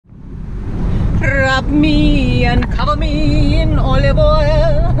Wrap me and cover me in olive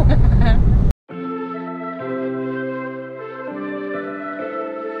oil.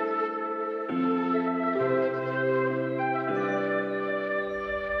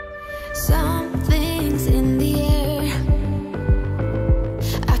 Something's in the air,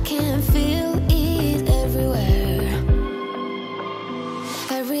 I can feel it everywhere.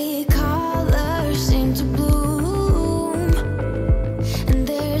 Every color seems to bloom, and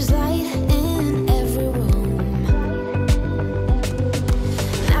there's light in every room.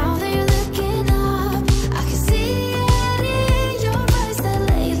 Now that you're looking up, I can see it in your eyes that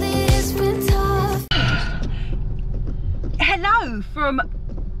lately it's been tough. Hello from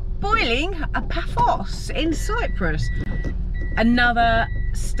boiling a Paphos in Cyprus. Another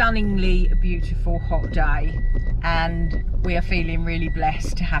stunningly beautiful hot day, and we are feeling really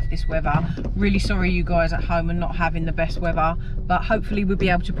blessed to have this weather. Really sorry you guys at home are not having the best weather, but hopefully we'll be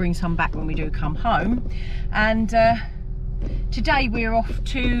able to bring some back when we do come home. And today we're off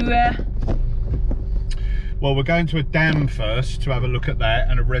to well, we're going to a dam first to have a look at that,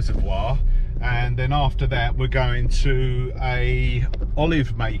 and a reservoir. And then after that we're going to a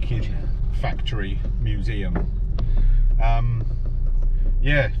olive making factory museum.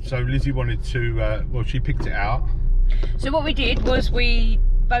 Yeah, so Lizzie wanted to well, she picked it out. So what we did was we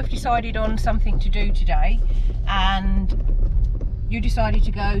both decided on something to do today, and you decided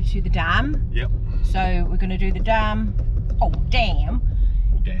to go to the dam. Yep. So we're going to do the dam. Oh damn.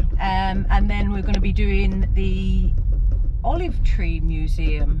 And then we're going to be doing the olive tree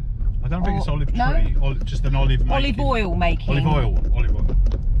museum. I don't think it's olive tree, no? just an olive making. Olive oil making. Olive oil.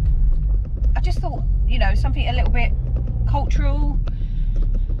 I just thought, you know, something a little bit cultural,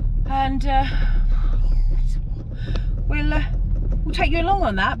 and we'll take you along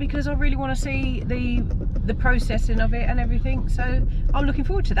on that because I really want to see the processing of it and everything. So I'm looking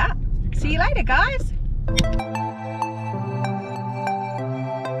forward to that. Okay. See you later, guys.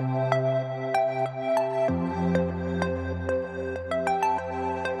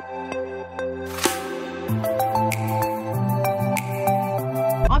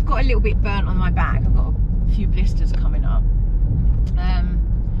 A little bit burnt on my back. I've got a few blisters coming up,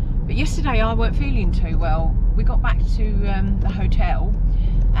 but yesterday I weren't feeling too well. We got back to the hotel,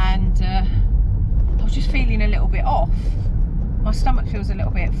 and I was just feeling a little bit off. My stomach feels a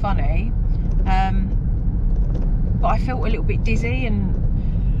little bit funny, but I felt a little bit dizzy, and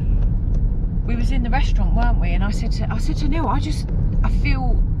we was in the restaurant, weren't we? And I said to Neil, I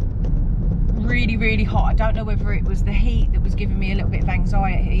feel really hot. I don't know whether it was the heat that was giving me a little bit of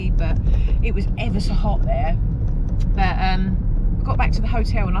anxiety, but it was ever so hot there. But I got back to the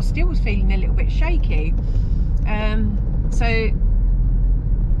hotel and I still was feeling a little bit shaky. So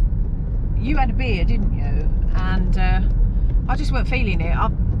you had a beer, didn't you? And I just weren't feeling it. I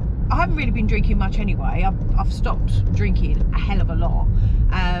haven't really been drinking much anyway. I've stopped drinking a hell of a lot,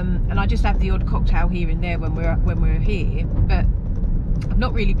 and I just have the odd cocktail here and there when we're here, but I've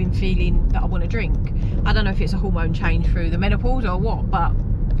not really been feeling that I want to drink. I don't know if it's a hormone change through the menopause or what, but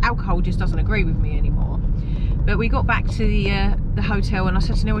alcohol just doesn't agree with me anymore. But we got back to the hotel and I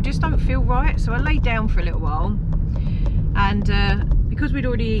said to Neil, I just don't feel right. So I laid down for a little while, and because we'd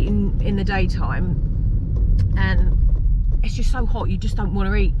already eaten in the daytime and it's just so hot, you just don't want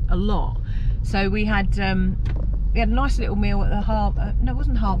to eat a lot. So we had a nice little meal at the harbour. No, it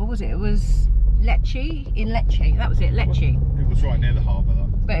wasn't harbour, was it? It was Lecce, in Lecce. That was it, Lecce. It was right near the harbour though.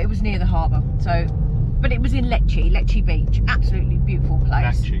 But it was near the harbour. So, but it was in Lecce Beach. Absolutely beautiful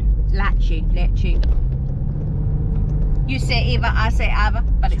place. Lecce. You say either, I say either,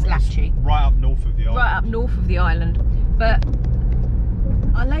 but it's Lecce. Right up north of the island. Right up north of the island. But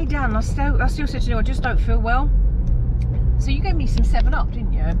I lay down and I still said to you, I just don't feel well. So you gave me some 7-Up,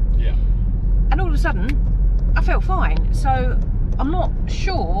 didn't you? Yeah. And all of a sudden, I felt fine. So I'm not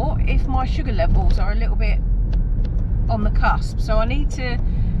sure if my sugar levels are a little bit on the cusp, so I need to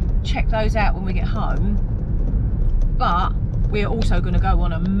check those out when we get home. But we're also going to go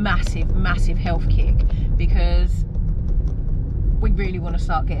on a massive health kick because we really want to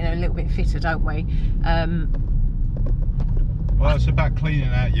start getting a little bit fitter, don't we? Well, it's about cleaning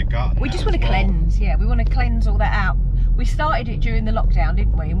out your gut. We just want to cleanse, yeah, we want to cleanse all that out. We started it during the lockdown,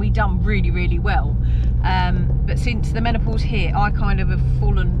 didn't we? And we done really well. But since the menopause hit, I kind of have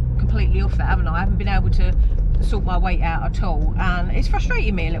fallen completely off that, haven't I? I haven't been able to sort my weight out at all, and it's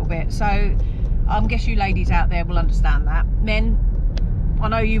frustrating me a little bit. So I guess you ladies out there will understand that. Men, I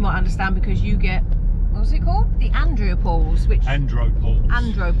know you might understand because you get, what was it called? The andropause, which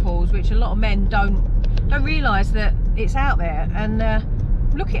andropause, which a lot of men don't realise that it's out there. And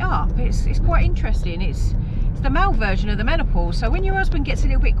look it up. It's quite interesting. It's the male version of the menopause. So when your husband gets a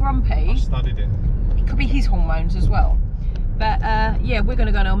little bit grumpy, I studied it. could be his hormones as well. But yeah, we're going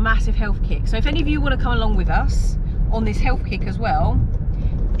to go on a massive health kick. So if any of you want to come along with us on this health kick as well,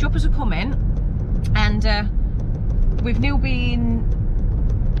 drop us a comment. And with Neil being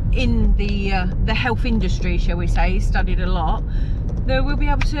in the health industry, shall we say, he's studied a lot, then we'll be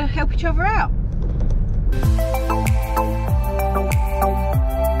able to help each other out.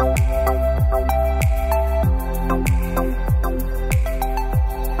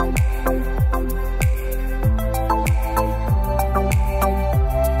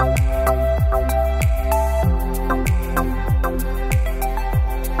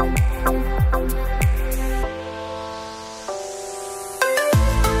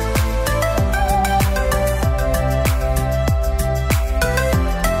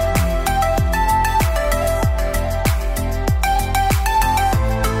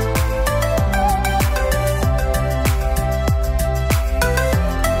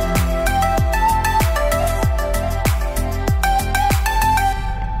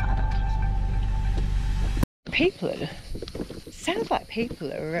 Sounds like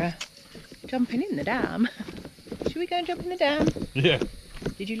people are jumping in the dam. Should we go and jump in the dam? Yeah.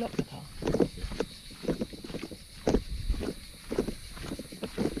 Did you lock the car?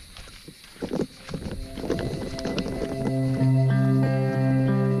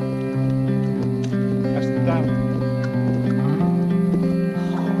 That's the dam.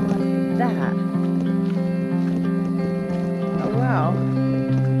 Oh, look at that. Oh wow.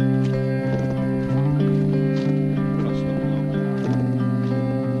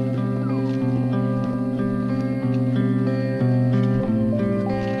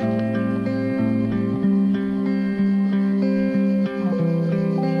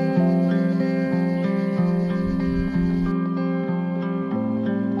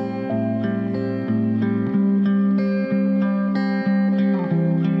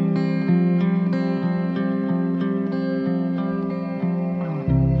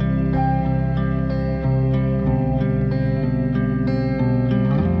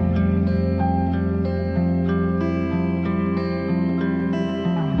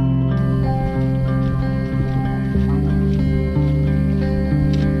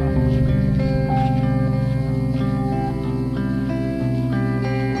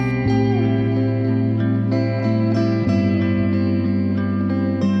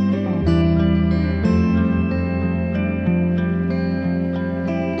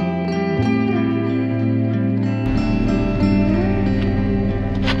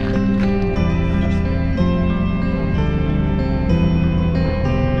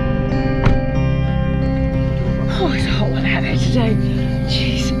 Today,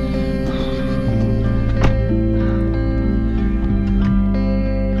 jeez.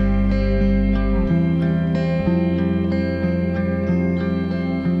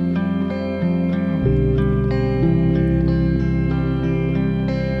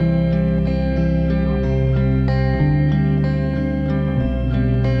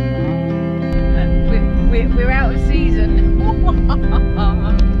 We're out of season.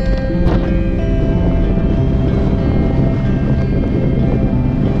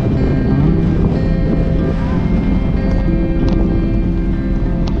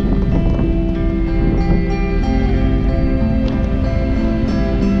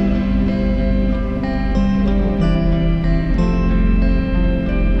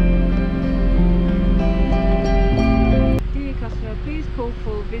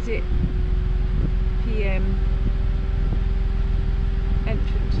 Visit PM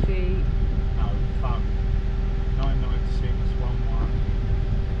entrance fee. No, phone 996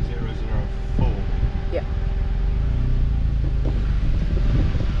 11004. Yeah.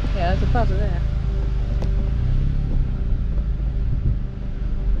 Yeah, there's a buzzer there.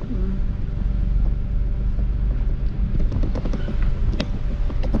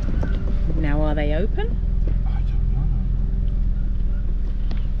 Now, are they open?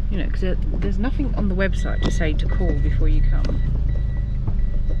 You know, because there's nothing on the website to say to call before you come.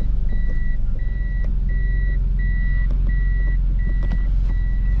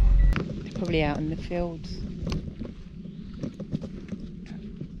 They're probably out in the fields.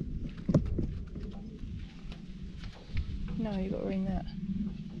 No, you've got to ring that.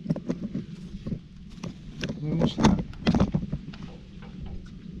 What's that?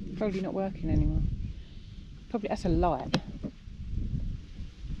 Probably not working anymore. Probably, that's a light.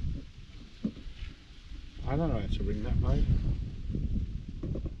 I don't know how to ring that, mate.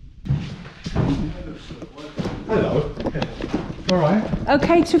 Hello. All right.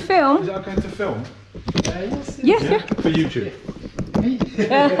 Okay to film? Is it okay to film? Yes, yeah. For YouTube.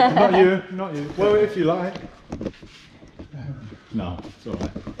 Not you, not you. Well, if you like. No, it's all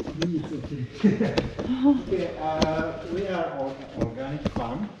right. Okay, we are organic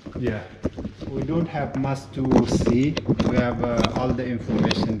farm. Yeah. We don't have much to see. We have all the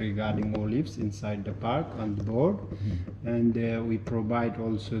information regarding olives inside the park on the board, and we provide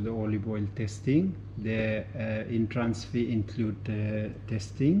also the olive oil testing. The entrance fee include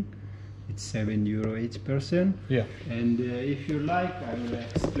testing. It's €7 each person. Yeah. And if you like, I will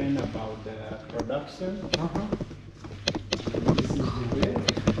explain about the production. This is the way.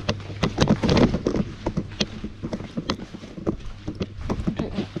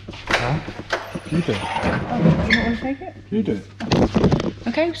 You do. Oh, do you not want to take it? You do.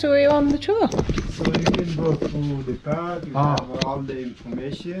 Okay, so we're on the tour. So you can go through the park, you Ah. have all the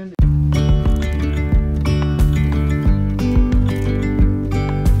information.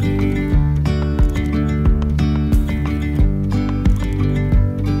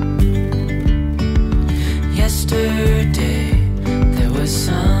 Yesterday there was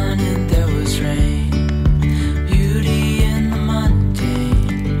sun and there was rain, beauty in the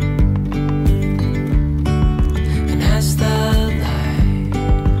mundane. And as the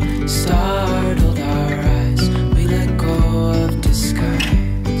light startled our eyes, we let go of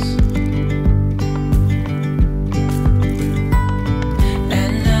disguise.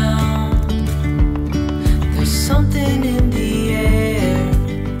 And now there's something in the air.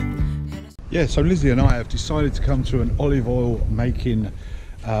 Yeah, so Lizzie and I have decided to come to an olive oil making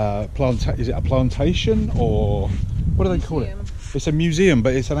is it a plantation, or what do they call it? Museum. It's a museum,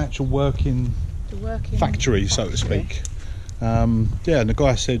 but it's an actual working The working factory, so to speak. Yeah, and the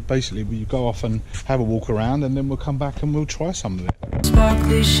guy said basically you go off and have a walk around, and then we'll come back and we'll try some of it.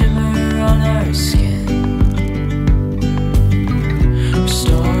 Sparkly shimmer on our skin,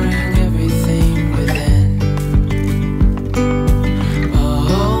 restoring everything within.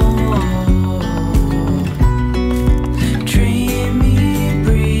 Oh, dreamy,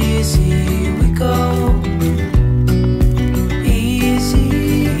 breezy, we go. Easy,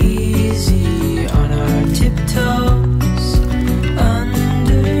 easy on our tiptoes,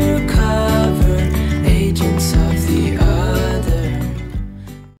 undercover agents of the other.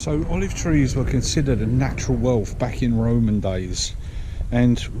 So olive trees were considered a natural wealth back in Roman days,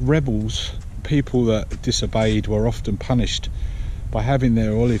 and rebels, people that disobeyed, were often punished by having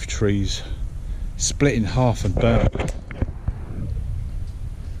their olive trees split in half and burnt.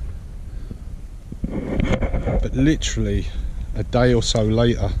 But literally a day or so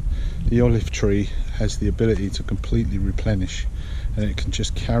later, the olive tree has the ability to completely replenish, and it can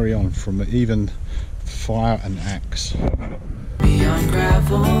just carry on from even fire and axe. Beyond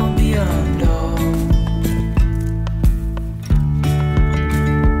gravel, beyond all.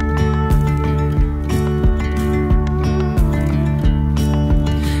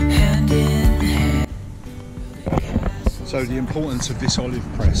 Hand in hand. So the importance of this olive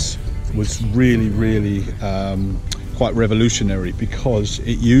press was really quite revolutionary, because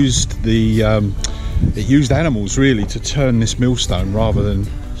it used animals really to turn this millstone rather than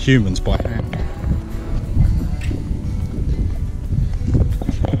humans by hand.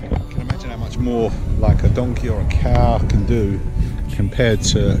 You can imagine how much more like a donkey or a cow can do compared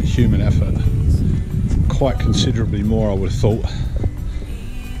to human effort. Quite considerably more, I would have thought.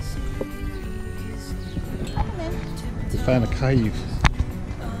 We found a cave.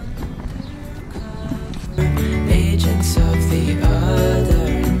 Agents of the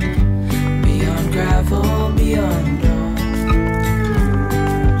other, beyond gravel, beyond all.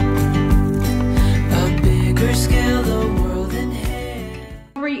 A bigger scale, the world in hand.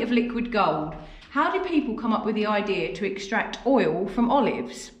 Discovery of liquid gold. How did people come up with the idea to extract oil from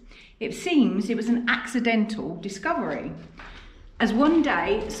olives? It seems it was an accidental discovery, as one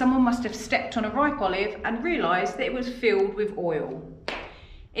day someone must have stepped on a ripe olive and realised that it was filled with oil.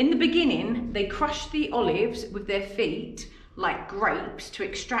 In the beginning, they crushed the olives with their feet like grapes to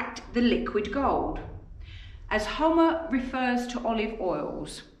extract the liquid gold. As Homer refers to olive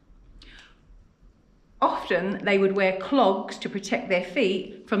oils, often they would wear clogs to protect their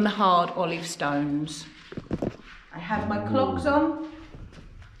feet from the hard olive stones. I have my clogs on.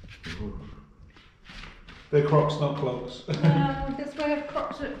 They're Crocs, not clogs. That's where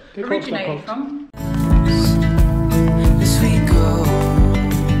Crocs originated from. As we go,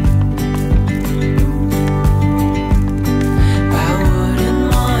 I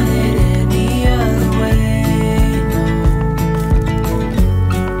wouldn't want it any other way.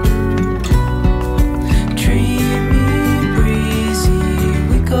 No. Dreamy, breezy,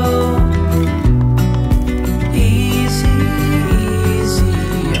 we go. Easy, easy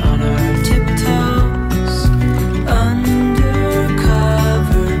on our tiptoes,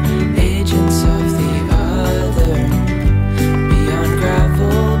 undercover agents of the other, beyond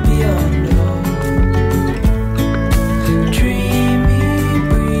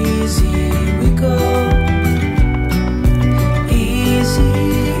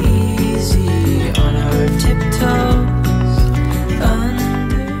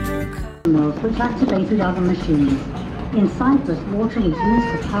mills which activated other machines. In Cyprus, water was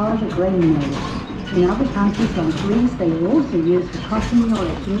used to power the grain mills. In other countries like Greece, they were also used for crushing the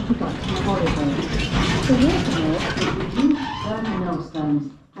olives in the production of olive oil. The water mill was used to turn the millstones,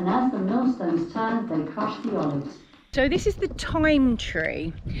 and as the millstones turned, they crushed the olives. So this is the thyme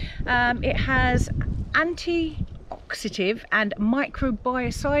tree. It has antioxidant and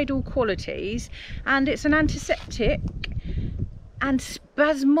microbicidal qualities, and it's an antiseptic and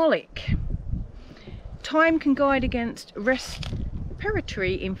spasmodic. Thyme can guide against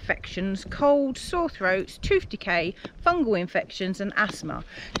respiratory infections, cold, sore throats, tooth decay, fungal infections and asthma.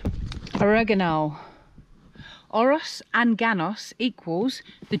 Oregano. Oros and Ganos equals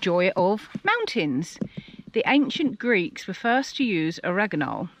the joy of mountains. The ancient Greeks were first to use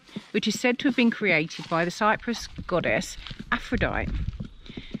oregano, which is said to have been created by the Cyprus goddess Aphrodite,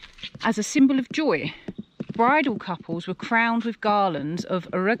 as a symbol of joy. Bridal couples were crowned with garlands of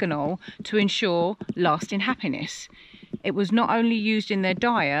oregano to ensure lasting happiness. It was not only used in their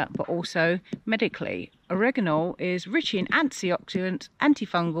diet, but also medically. Oregano is rich in antioxidants,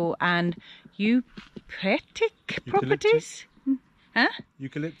 antifungal and eupetic properties. Huh?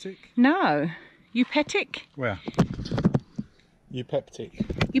 Eucalyptic? No. Eupetic? Where? Eupeptic.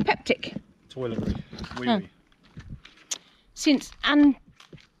 Eupeptic. Toiletry. Wee Oh. wee. Since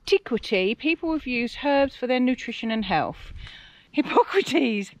antiquity, people have used herbs for their nutrition and health.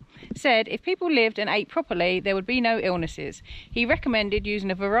 Hippocrates said if people lived and ate properly, there would be no illnesses. He recommended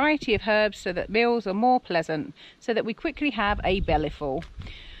using a variety of herbs so that meals are more pleasant, so that we quickly have a bellyful.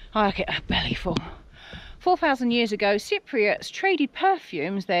 I get a bellyful. 4,000 years ago, Cypriots traded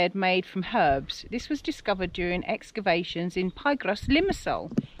perfumes they had made from herbs. This was discovered during excavations in Pygros,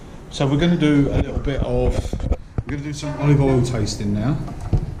 Limassol. So we're going to do a little bit of, we're going to do some olive oil tasting now.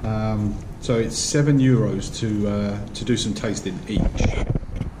 So it's €7 to do some tasting each.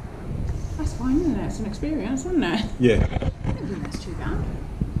 That's fine, isn't it? It's an experience, isn't it? Yeah. I don't think that's too bad.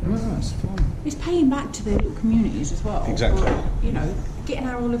 No, that's fine. It's paying back to their little communities as well. Exactly. For, you know, getting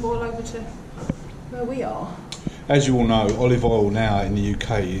our olive oil over to where we are. As you all know, olive oil now in the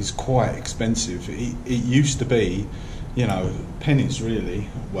UK is quite expensive. It used to be, you know, pennies really.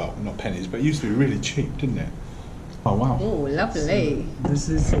 Well, not pennies, but it used to be really cheap, didn't it? Oh wow. Oh, lovely. This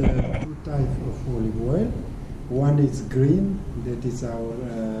is two types of olive oil. One is green, that is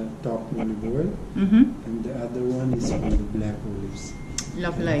our top olive oil, and the other one is from the black olives.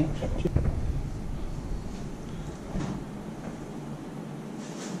 Lovely.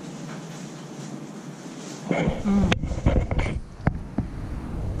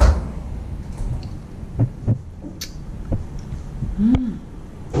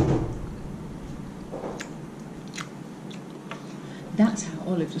 That's how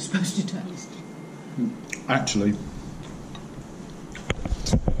olives are supposed to taste. Actually,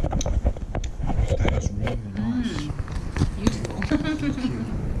 that's really nice. Beautiful.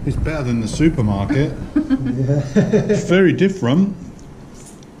 It's better than the supermarket. It's very different.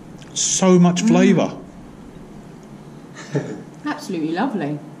 So much flavour. Absolutely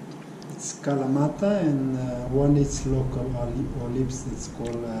lovely. It's Kalamata, and one is local olives, it's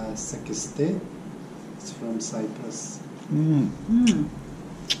called Sekeste. It's from Cyprus.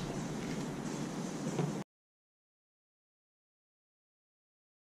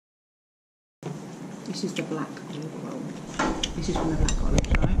 This is the black olive oil. This is from the black olives,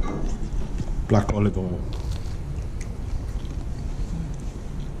 right? Black olive oil.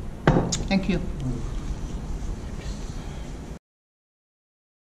 Thank you.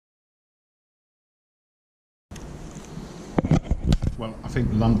 Well, I think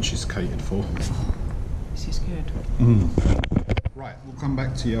lunch is catered for. This is good. Right, we'll come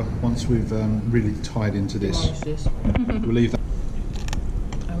back to you once we've really tied into this. What is this? We'll leave that.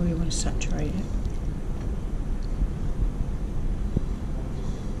 I really want to saturate it.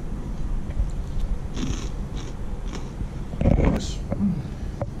 Nice.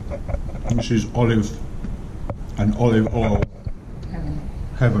 This is olive and olive oil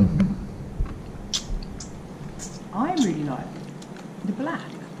heaven. I really like the black.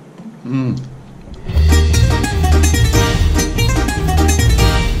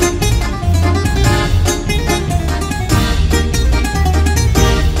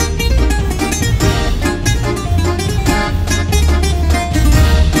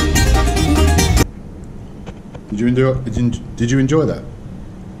 Did you enjoy that?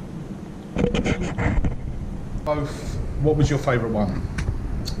 Both. What was your favourite one?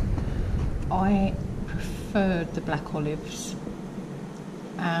 I preferred the black olives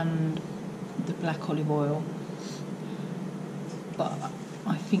and the black olive oil, but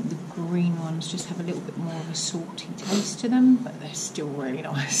I think the green ones just have a little bit more of a salty taste to them, but they're still really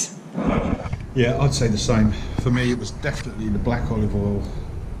nice. Yeah, I'd say the same. For me, it was definitely the black olive oil.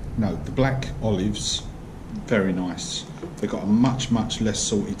 No, the black olives, very nice. They've got a much less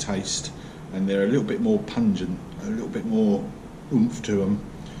salty taste, and they're a little bit more pungent, a little bit more oomph to them.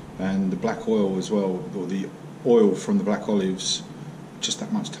 And the black oil as well, or the oil from the black olives, just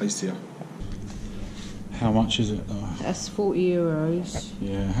that much tastier. How much is it though? That's 40 euros.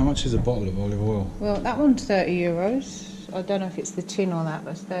 Yeah, how much is a bottle of olive oil? Well, that one's 30 euros. I don't know if it's the tin or that,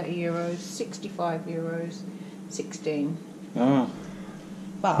 but it's 30 euros, 65 euros, 16. Ah.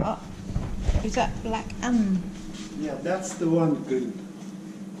 But, is that black and... Yeah, that's the one good.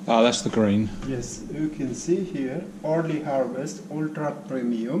 Oh, that's the green. Yes, you can see here, early harvest, ultra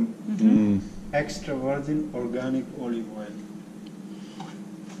premium, extra virgin organic olive oil.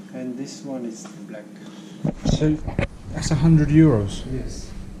 And this one is the black. So, that's 100 euros.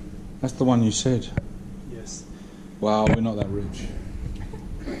 Yes. That's the one you said. Yes. Wow, we're not that rich.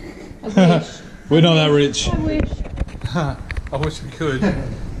 I wish. We're not that rich. I wish. I wish we could.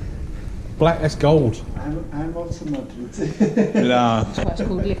 Black, that's gold. I'm also not rich. Nah. That's why it's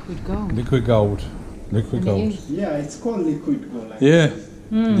called liquid gold. Liquid gold. Liquid And gold. it is. Yeah, it's called liquid gold. Yeah.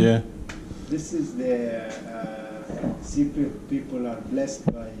 Yeah. This is the Cyprus people are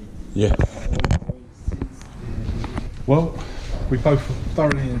blessed by Yeah. olive oil since Well, we both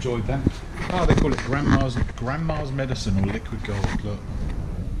thoroughly enjoyed that. Oh, they call it grandma's medicine or liquid gold. Look.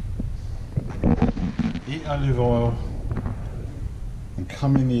 Eat olive oil and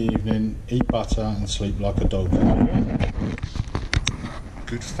come in the evening, eat butter and sleep like a dog.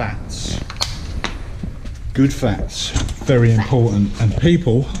 Good fats. Good fats. Very important. And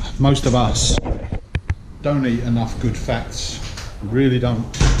people, most of us, don't eat enough good fats. Really don't.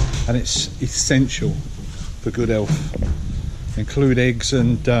 And it's essential for good health. Include eggs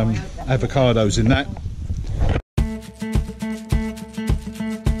and avocados in that.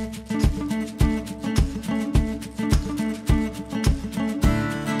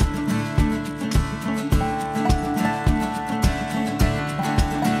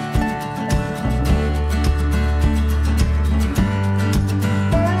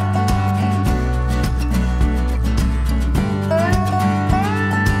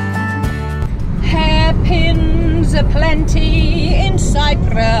 Hairpins aplenty in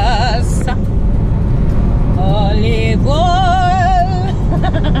Cyprus. Olive oil.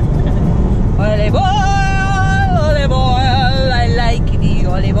 Olive oil, olive oil. I like the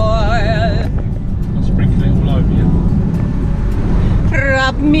olive oil. I'll sprinkle it all over you.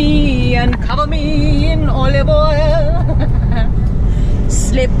 Wrap me and cover me in olive oil.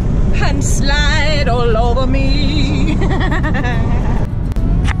 Slip and slide all over me.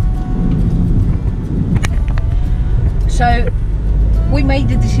 So we made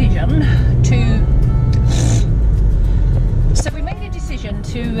the decision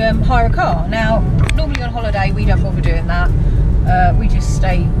to hire a car. Now, normally on holiday we don't bother doing that. We just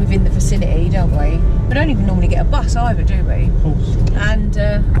stay within the vicinity, don't we? We don't even normally get a bus either, do we? Of course. And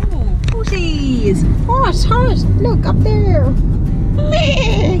oh, horses! Horse! Look up there!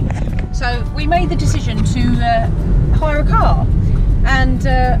 So we made the decision to hire a car, and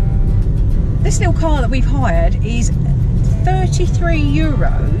this little car that we've hired is 33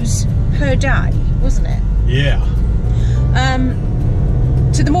 euros per day, wasn't it? Yeah.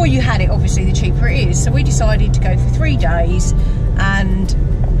 So the more you had it, obviously the cheaper it is. So we decided to go for 3 days, and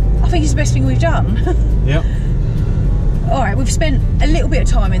I think it's the best thing we've done. Yep. Alright, we've spent a little bit of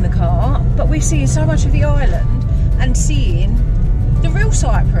time in the car, but we're seeing so much of the island and seeing the real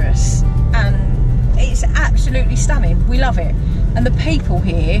Cyprus, and it's absolutely stunning. We love it. And the people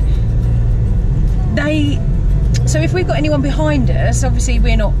here, so if we've got anyone behind us, obviously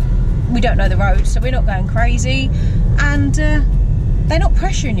we don't know the road, so we're not going crazy, and they're not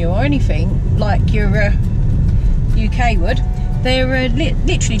pressuring you or anything like your UK would. They're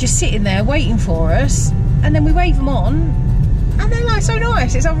literally just sitting there waiting for us, and then we wave them on, and they're like so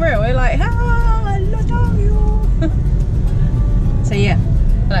nice. It's unreal. We're like, I love you. So yeah,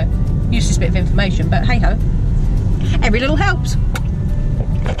 I know, useless bit of information, but hey ho, every little helps.